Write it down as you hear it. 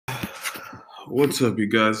What's up, you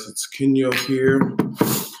guys? It's Kenyo here. I'm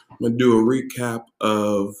going to do a recap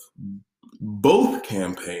of both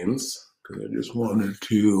campaigns because I just wanted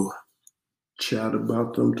to chat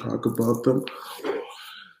about them, talk about them.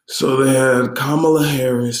 So they had Kamala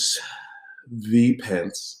Harris v.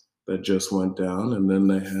 Pence that just went down, and then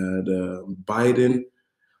they had Biden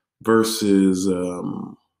versus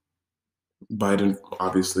Biden,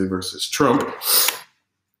 obviously, versus Trump.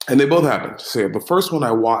 And they both happened. So the first one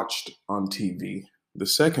I watched on TV. The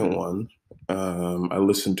second one I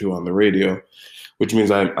listened to on the radio, which means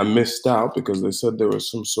I missed out because they said there was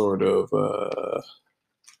some sort of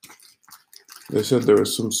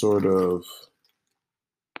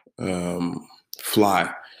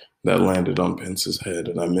fly that landed on Pence's head,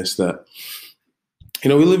 and I missed that. You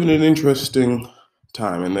know, we live in an interesting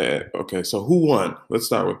time. Okay, so who won? Let's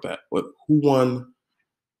start with that. Who won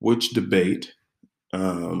which debate?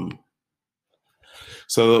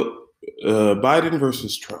 So Biden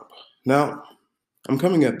versus Trump. Now, I'm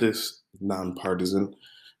coming at this nonpartisan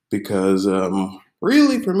because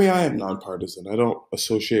really, for me, I am nonpartisan. I don't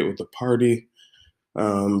associate with the party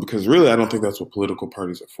because really, I don't think that's what political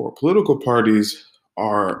parties are for. Political parties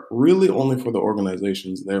are really only for the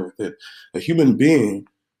organizations there within. A human being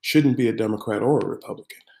shouldn't be a Democrat or a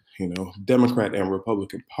Republican. You know, Democrat and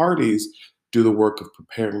Republican parties do the work of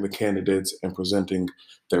preparing the candidates and presenting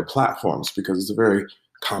their platforms because it's a very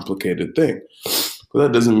complicated thing. But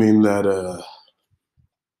that doesn't mean that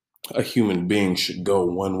a human being should go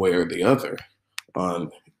one way or the other.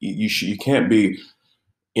 You can't be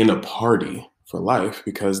in a party for life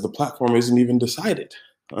because the platform isn't even decided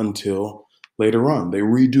until later on. They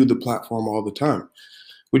redo the platform all the time,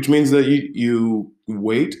 which means that you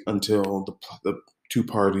wait until the two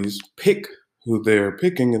parties pick who they're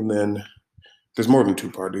picking, and then there's more than two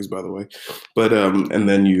parties, by the way, but and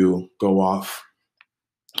then you go off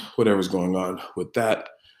whatever's going on with that,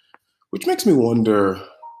 which makes me wonder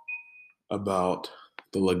about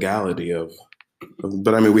the legality of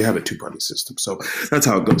but I mean, we have a two-party system, so that's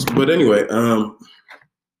how it goes. But anyway, who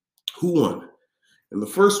won? In the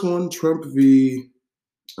first one, Trump v.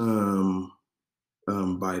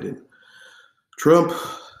 Biden. Trump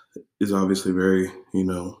is obviously very,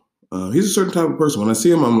 he's a certain type of person. When I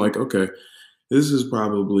see him, I'm like, okay, this is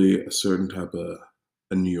probably a certain type of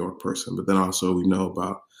a New York person. But then also we know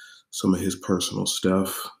about some of his personal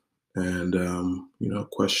stuff and,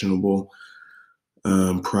 questionable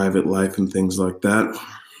private life and things like that.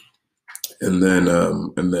 And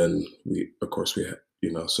then we, of course, we have,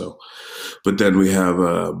 but then we have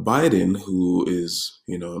Biden, who is,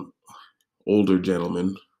 older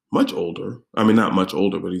gentleman, much older. I mean, not much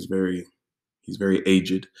older, but he's very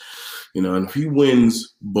aged, and if he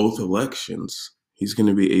wins both elections, he's going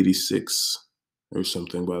to be 86 or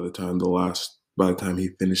something by the time he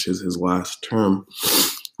finishes his last term,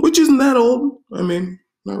 which isn't that old. I mean,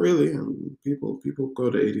 not really. I mean, people go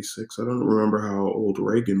to 86. I don't remember how old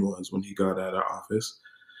Reagan was when he got out of office.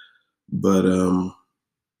 But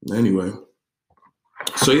anyway.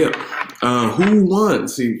 So yeah, who won?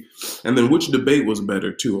 See, and then which debate was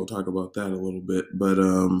better too? I'll talk about that a little bit. But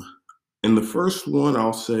in the first one,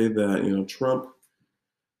 I'll say that, Trump,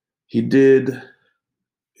 he did,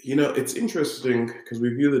 it's interesting because we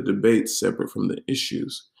view the debates separate from the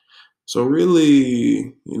issues. So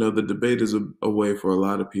really, the debate is a way for a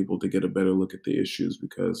lot of people to get a better look at the issues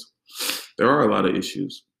because there are a lot of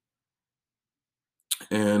issues.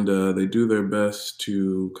 And they do their best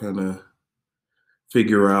to kind of they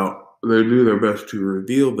do their best to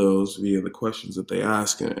reveal those via the questions that they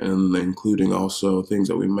ask and including also things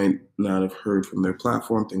that we might not have heard from their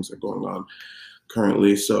platform, things that are going on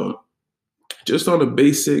currently. So just on a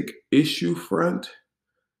basic issue front,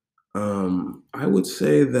 I would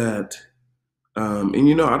say that,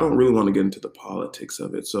 and I don't really want to get into the politics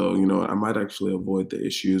of it. So, I might actually avoid the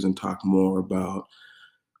issues and talk more about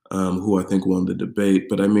who I think won the debate.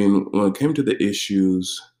 But I mean, when it came to the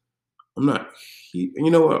issues, I'm not,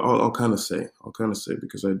 you know what, I'll kind of say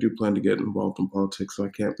because I do plan to get involved in politics, so I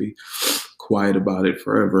can't be quiet about it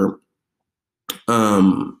forever.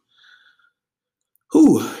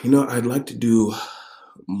 I'd like to do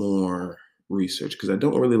more research because I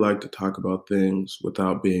don't really like to talk about things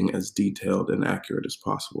without being as detailed and accurate as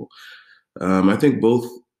possible. I think both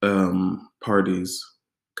parties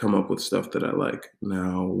come up with stuff that I like.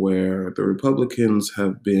 Now, where the Republicans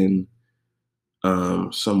have been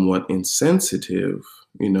somewhat insensitive,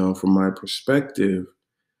 from my perspective,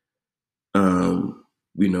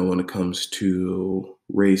 when it comes to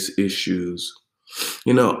race issues,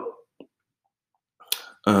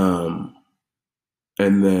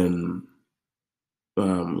 and then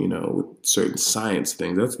with certain science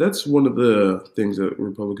things. That's one of the things that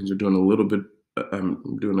Republicans are doing a little bit.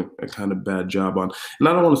 Doing a kind of bad job on, and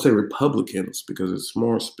I don't want to say Republicans because it's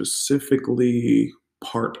more specifically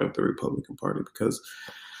part of the Republican Party because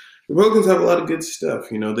Republicans have a lot of good stuff.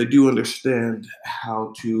 They do understand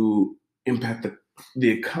how to impact the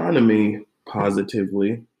economy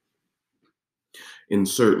positively in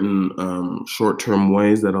certain short-term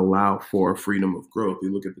ways that allow for freedom of growth.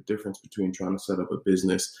 You look at the difference between trying to set up a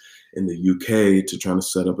business in the UK to trying to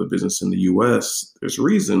set up a business in the US. There's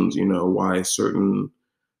reasons, why certain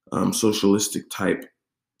socialistic type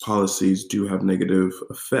policies do have negative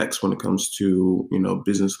effects when it comes to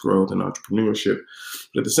business growth and entrepreneurship.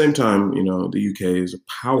 But at the same time, the UK is a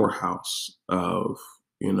powerhouse of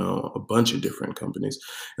a bunch of different companies.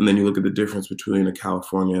 And then you look at the difference between a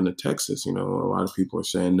California and a Texas. A lot of people are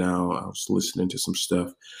saying now, I was listening to some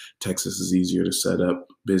stuff, Texas is easier to set up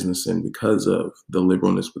business in because of the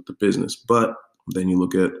liberalness with the business. But then you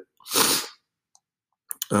look at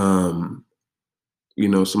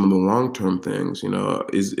some of the long-term things,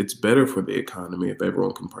 it's better for the economy if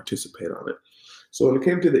everyone can participate on it. So when it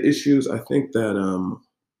came to the issues, I think that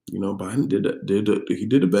Biden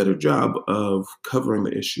did a better job of covering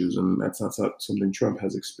the issues, and that's not something Trump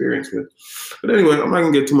has experience with. But anyway, I'm not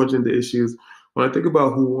gonna get too much into issues. When I think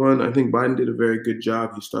about who won, I think Biden did a very good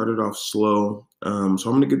job. He started off slow, so I'm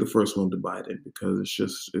gonna give the first one to Biden because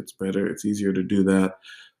it's better, it's easier to do that.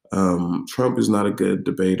 Trump is not a good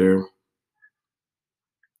debater.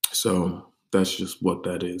 So that's just what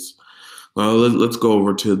that is. Let's go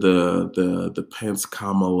over to the Pence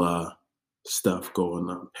Kamala stuff going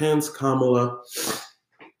on. Pence Kamala,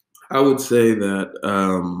 I would say that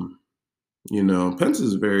Pence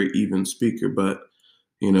is a very even speaker, but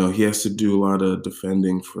he has to do a lot of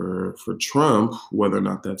defending for Trump. Whether or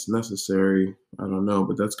not that's necessary, I don't know,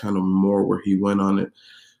 but that's kind of more where he went on it.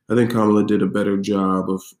 I think Kamala did a better job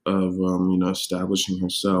of establishing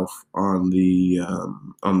herself on the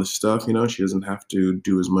stuff. She doesn't have to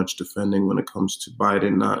do as much defending when it comes to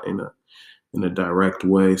Biden, not in a direct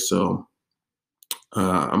way. So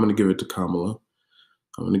I'm going to give it to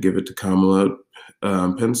Kamala.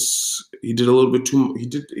 Pence, he did a little bit too. He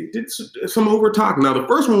did some over talking. Now the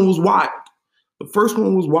first one was wild.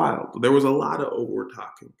 There was a lot of over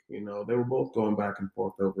talking. They were both going back and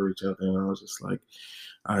forth over each other, and I was just like,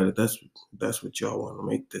 all right, that's what y'all want to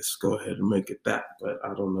make this. Go ahead and make it that. But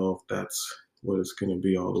I don't know if that's what it's going to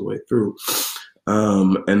be all the way through.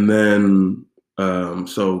 And then,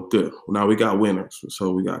 so good. Now we got winners.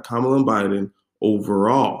 So we got Kamala and Biden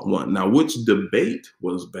overall won. Now, which debate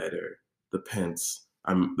was better? The Pence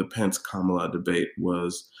Kamala debate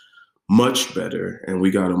was much better, and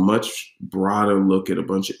we got a much broader look at a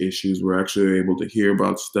bunch of issues. We're actually able to hear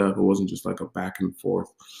about stuff. It wasn't just like a back and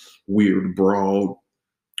forth weird brawl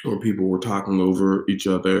where people were talking over each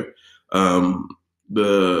other. I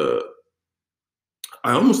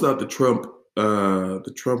almost thought the Trump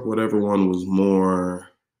whatever one was more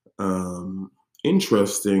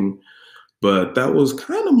interesting, but that was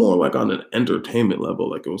kind of more like on an entertainment level.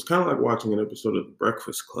 Like it was kind of like watching an episode of The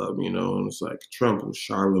Breakfast Club, and it's like Trump was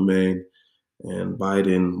Charlemagne and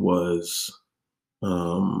Biden was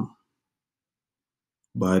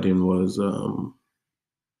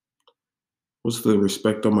what's the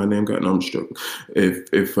respect on my name got? No, I'm just joking. If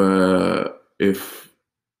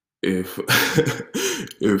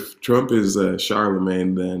if Trump is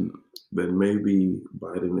Charlemagne, then maybe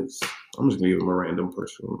Biden is. I'm just gonna give him a random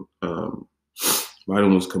person.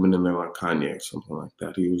 Biden was coming in there like Kanye or something like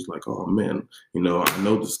that. He was like, "Oh man, I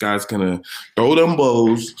know this guy's gonna throw them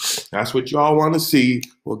blows. That's what y'all want to see.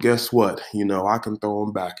 Well, guess what? I can throw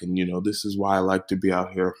them back, and this is why I like to be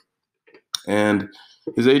out here." And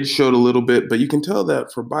his age showed a little bit, but you can tell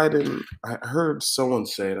that for Biden. I heard someone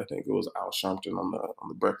say it. I think it was Al Sharpton on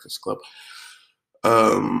the Breakfast Club.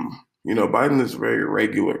 Biden is a very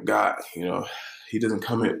regular guy. He doesn't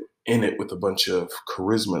come in it with a bunch of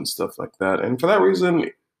charisma and stuff like that. And for that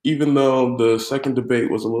reason, even though the second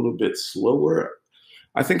debate was a little bit slower,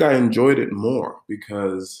 I think I enjoyed it more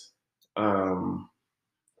because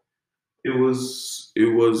it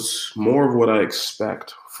was more of what I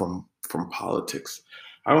expect from politics.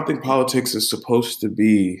 I don't think politics is supposed to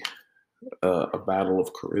be a battle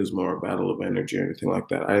of charisma or a battle of energy or anything like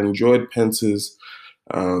that. I enjoyed Pence's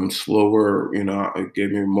slower, it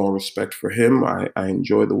gave me more respect for him. I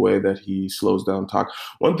enjoy the way that he slows down talk.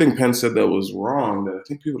 One thing Pence said that was wrong that I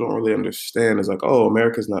think people don't really understand is like, oh,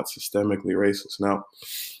 America's not systemically racist. Now,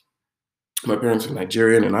 my parents are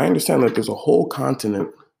Nigerian, and I understand that there's a whole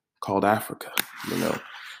continent called Africa,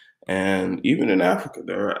 And even in Africa,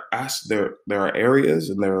 there are areas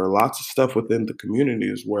and there are lots of stuff within the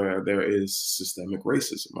communities where there is systemic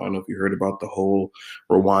racism. I don't know if you heard about the whole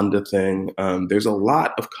Rwanda thing. There's a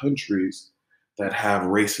lot of countries that have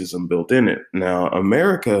racism built in it. Now,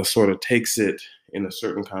 America sort of takes it in a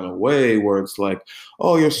certain kind of way where it's like,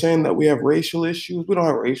 oh, you're saying that we have racial issues? We don't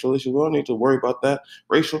have racial issues. We don't need to worry about that.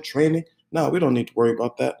 Racial training? No, we don't need to worry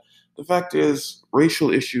about that. The fact is,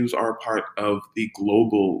 racial issues are part of the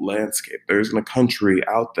global landscape. There isn't a country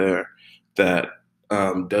out there that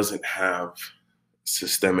doesn't have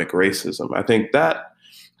systemic racism. I think that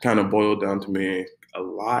kind of boiled down to me a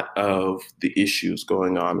lot of the issues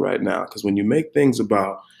going on right now. Because when you make things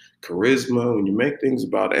about charisma, when you make things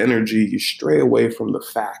about energy, you stray away from the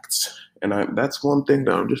facts. And that's one thing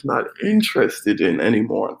that I'm just not interested in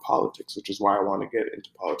anymore in politics, which is why I want to get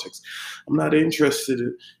into politics. I'm not interested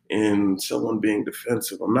in someone being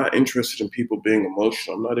defensive. I'm not interested in people being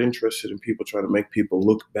emotional. I'm not interested in people trying to make people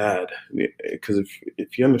look bad. Because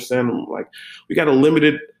if you understand, like, we got a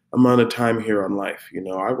limited amount of time here on life. You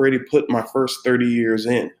know, I already put my first 30 years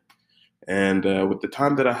in. And with the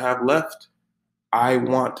time that I have left, I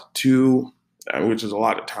want to, which is a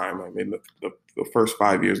lot of time. I mean, the first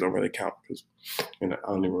 5 years don't really count because I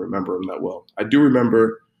don't even remember them that well. I do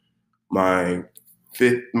remember my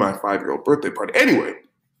 5-year-old birthday party. Anyway,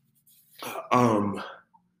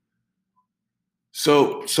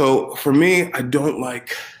 so for me, I don't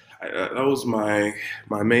like. That was my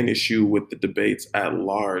main issue with the debates at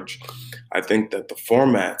large. I think that the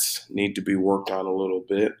formats need to be worked on a little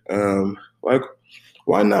bit. Like,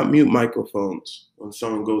 why not mute microphones when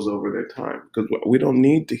someone goes over their time? Because we don't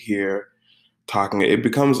need to hear talking. It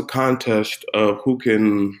becomes a contest of who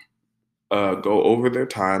can go over their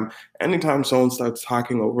time. Anytime someone starts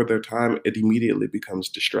talking over their time, it immediately becomes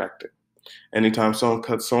distracting. Anytime someone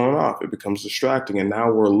cuts someone off, it becomes distracting. And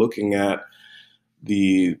now we're looking at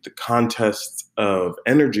the contest of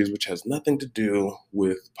energies, which has nothing to do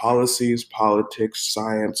with policies, politics,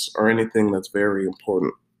 science, or anything that's very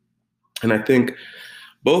important. And I think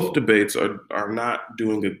both debates are not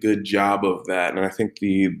doing a good job of that. And I think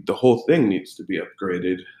the whole thing needs to be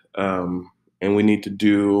upgraded. And we need to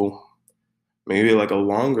do maybe like a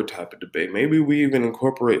longer type of debate. Maybe we even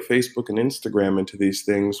incorporate Facebook and Instagram into these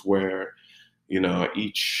things where, you know,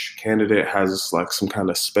 each candidate has like some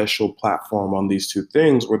kind of special platform on these two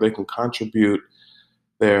things where they can contribute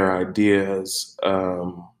their ideas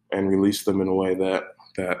and release them in a way that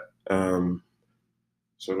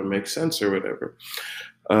sort of makes sense or whatever.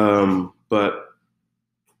 But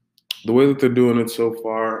the way that they're doing it so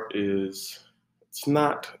far is it's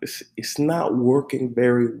not working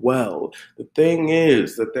very well. The thing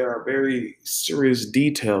is that there are very serious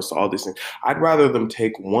details to all these things. I'd rather them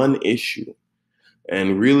take one issue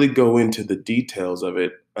and really go into the details of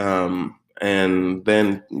it, and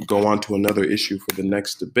then go on to another issue for the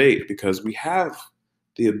next debate, because we have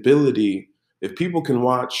the ability, if people can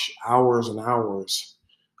watch hours and hours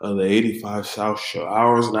of the 85 South show,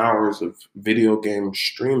 hours and hours of video game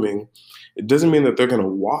streaming, it doesn't mean that they're going to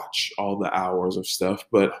watch all the hours of stuff,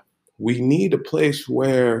 but we need a place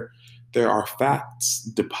where there are facts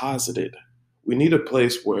deposited. We need a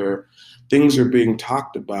place where things are being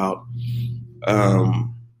talked about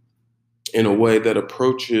in a way that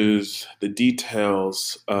approaches the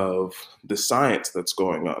details of the science that's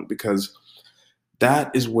going on, because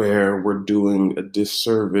that is where we're doing a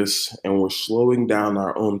disservice and we're slowing down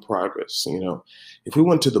our own progress. You know, if we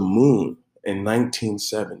went to the moon in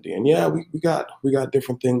 1970, and yeah, we got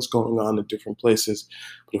different things going on in different places,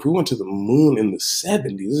 but if we went to the moon in the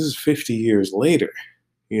 70s, this is 50 years later,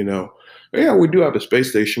 you know. Yeah, we do have a space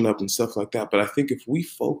station up and stuff like that, but I think if we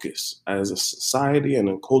focus as a society and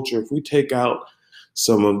a culture, if we take out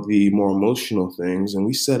some of the more emotional things and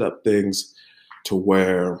we set up things to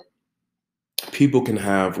where people can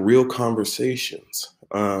have real conversations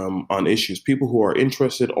on issues, people who are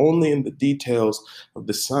interested only in the details of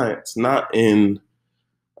the science, not in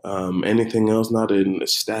anything else, not in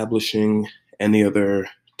establishing any other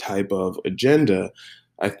type of agenda,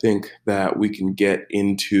 I think that we can get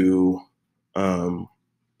into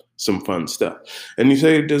some fun stuff. And you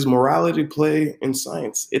say, does morality play in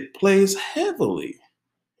science? It plays heavily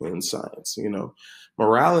in science. You know,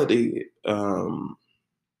 morality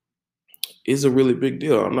is a really big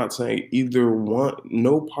deal. I'm not saying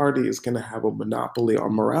no party is going to have a monopoly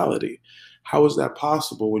on morality. How is that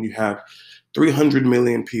possible when you have 300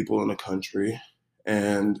 million people in a country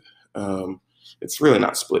and it's really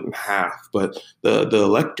not split in half, but the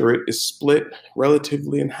electorate is split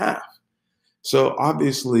relatively in half. So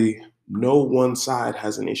obviously no one side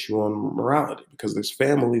has an issue on morality because there's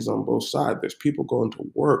families on both sides. There's people going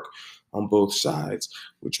to work on both sides,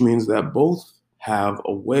 which means that both have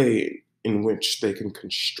a way in which they can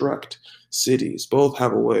construct cities, both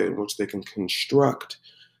have a way in which they can construct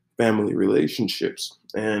family relationships.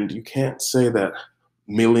 And you can't say that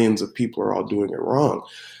millions of people are all doing it wrong.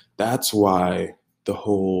 That's why the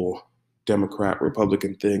whole Democrat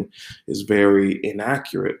Republican thing is very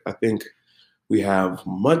inaccurate. I think we have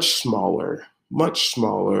much smaller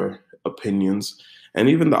opinions. And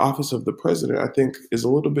even the office of the president, I think, is a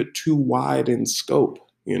little bit too wide in scope.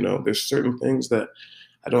 There's certain things that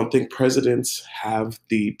I don't think presidents have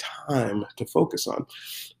the time to focus on.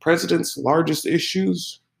 President's largest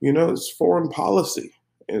issues, is foreign policy.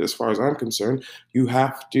 And as far as I'm concerned, you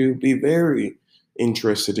have to be very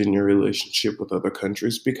interested in your relationship with other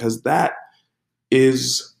countries because that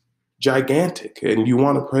is gigantic. And you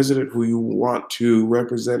want a president who you want to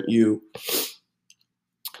represent you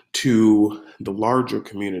to the larger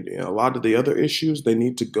community. And a lot of the other issues, they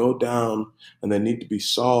need to go down and they need to be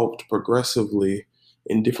solved progressively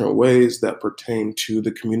in different ways that pertain to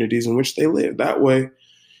the communities in which they live. That way,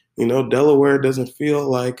 Delaware doesn't feel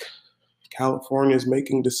like California is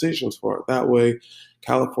making decisions for it. That way,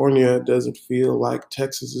 California doesn't feel like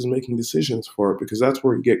Texas is making decisions for it because that's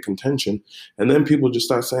where you get contention. And then people just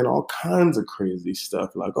start saying all kinds of crazy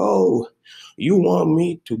stuff like, oh, you want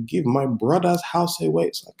me to give my brother's house away?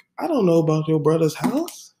 It's like, I don't know about your brother's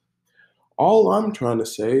house. All I'm trying to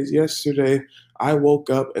say is yesterday I woke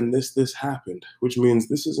up and this happened, which means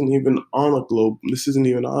this isn't even on a globe. This isn't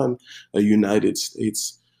even on a United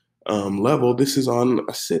States level. This is on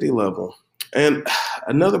a city level. And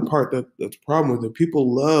another part that's a problem with it,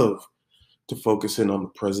 people love to focus in on the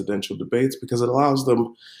presidential debates because it allows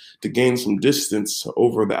them to gain some distance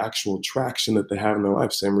over the actual traction that they have in their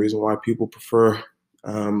life. Same reason why people prefer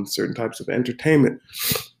certain types of entertainment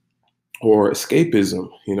or escapism.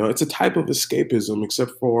 It's a type of escapism,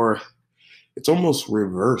 except for it's almost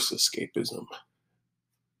reverse escapism.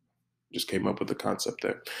 Just came up with the concept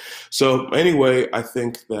there. So anyway, I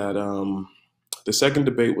think that the second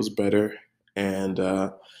debate was better, and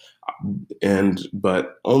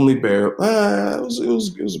but only bare. It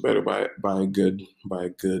was better by a good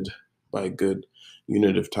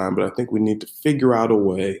unit of time. But I think we need to figure out a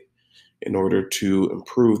way in order to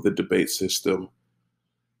improve the debate system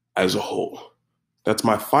as a whole. That's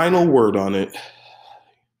my final word on it.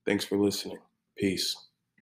 Thanks for listening. Peace.